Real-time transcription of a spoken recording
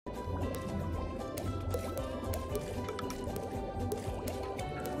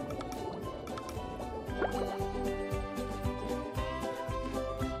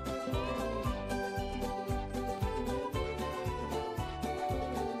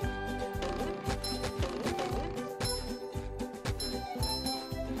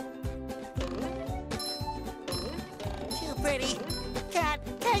pretty. Can't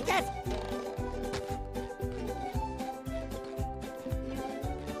take it.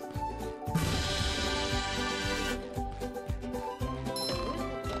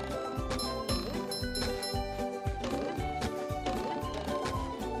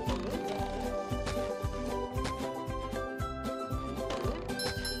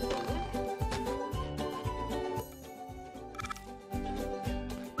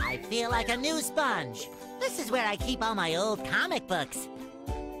 I feel like a new sponge. This is where I keep all my old comic books.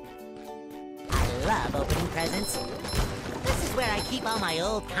 I love opening presents. This is where I keep all my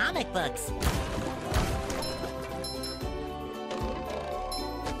old comic books.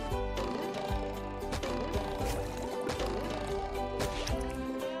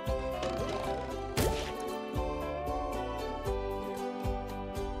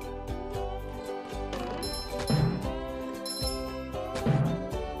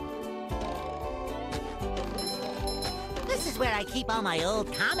 This is where I keep all my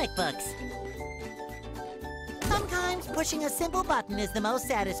old comic books. Sometimes pushing a simple button is the most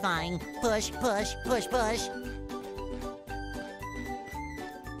satisfying. Push, push, push, push.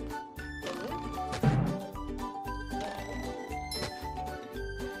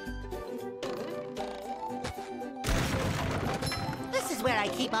 This is where I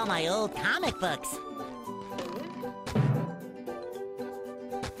keep all my old comic books.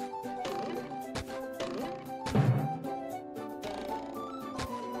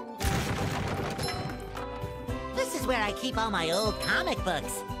 This is where I keep all my old comic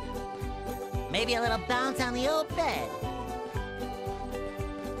books. Maybe a little bounce on the old bed.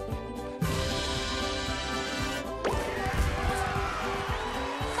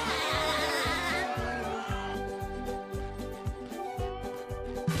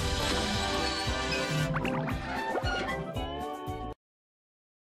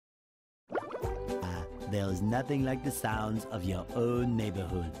 There's nothing like the sounds of your own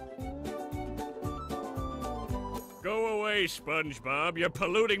neighborhood. Go away, SpongeBob. You're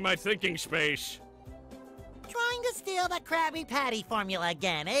polluting my thinking space. Trying to steal the Krabby Patty formula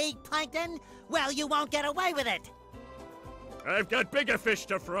again, eh, Plankton? Well, you won't get away with it. I've got bigger fish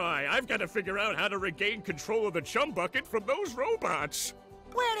to fry. I've got to figure out how to regain control of the chum bucket from those robots.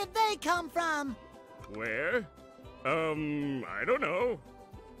 Where did they come from? Where? I don't know.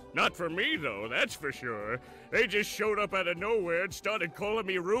 Not for me, though, that's for sure. They just showed up out of nowhere and started calling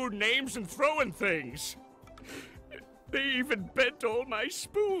me rude names and throwing things. They even bent all my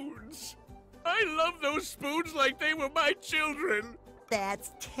spoons. I love those spoons like they were my children.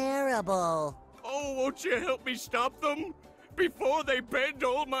 That's terrible. Oh, won't you help me stop them? Before they bend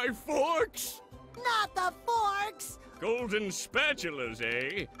all my forks? Not the forks! Golden spatulas,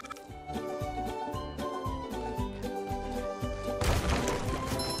 eh?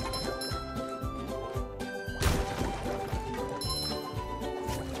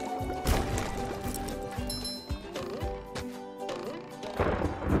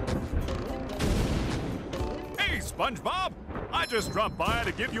 SpongeBob, I just dropped by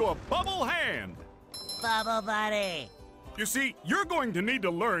to give you a bubble hand. Bubble Buddy. You see, you're going to need to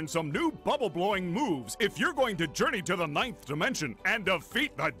learn some new bubble-blowing moves if you're going to journey to the 9th dimension and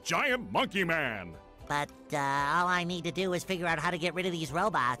defeat the giant monkey man. But, all I need to do is figure out how to get rid of these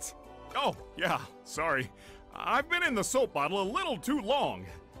robots. Oh, yeah, sorry. I've been in the soap bottle a little too long.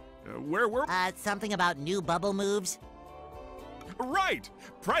 Where were... Something about new bubble moves? Right!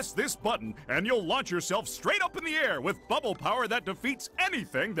 Press this button and you'll launch yourself straight up in the air with bubble power that defeats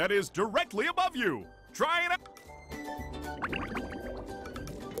anything that is directly above you. Try it out.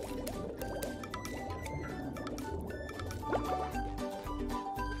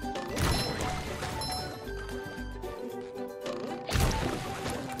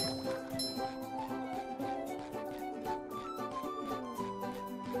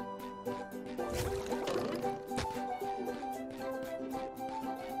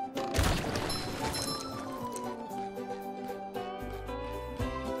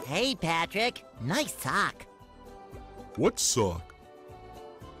 Hey, Patrick. Nice sock. What sock?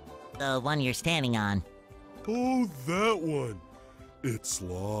 The one you're standing on. Oh, that one. It's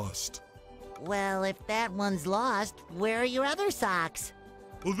lost. Well, if that one's lost, where are your other socks?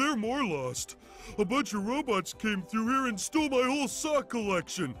 Oh, they're more lost. A bunch of robots came through here and stole my whole sock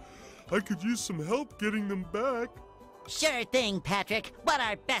collection. I could use some help getting them back. Sure thing, Patrick. What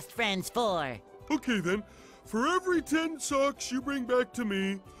are best friends for? Okay, then. For every 10 socks you bring back to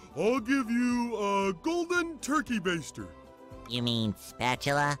me, I'll give you a golden turkey baster. You mean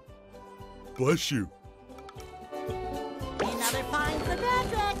spatula? Bless you. Another find for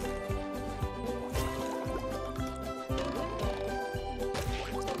Patrick!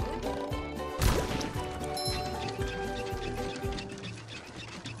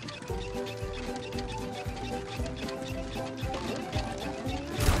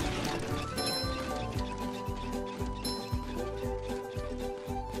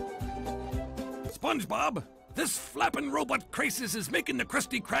 SpongeBob, this flapping robot crisis is making the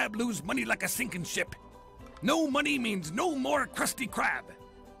Krusty Krab lose money like a sinking ship. No money means no more Krusty Krab.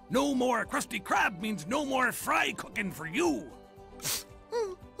 No more Krusty Krab means no more fry cooking for you.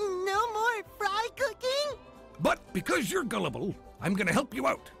 No more fry cooking? But because you're gullible, I'm gonna help you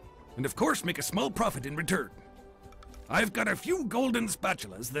out. And of course make a small profit in return. I've got a few golden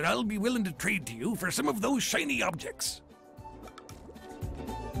spatulas that I'll be willing to trade to you for some of those shiny objects.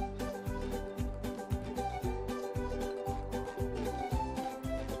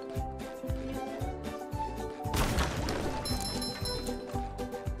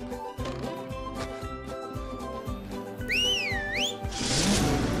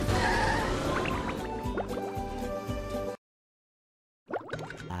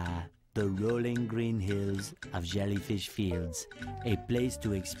 The rolling green hills of Jellyfish Fields, a place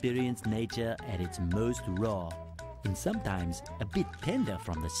to experience nature at its most raw, and sometimes a bit tender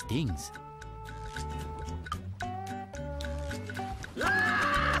from the stings.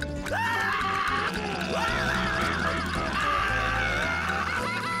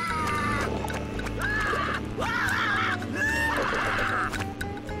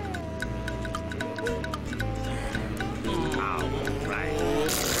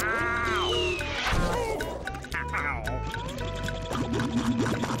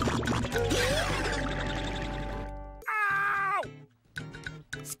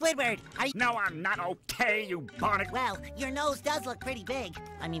 Squidward, are you... No, I'm not okay, you barnacle. Well, your nose does look pretty big.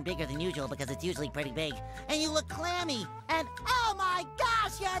 I mean, bigger than usual because it's usually pretty big. And you look clammy. And oh my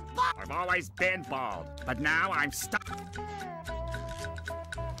gosh, you're bald! I've always been bald, but now I'm stuck.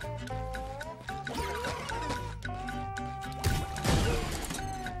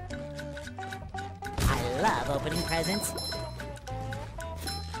 I love opening presents.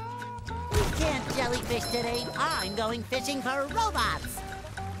 We can't jellyfish today. I'm going fishing for robots.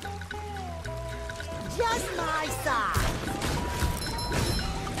 Just my size.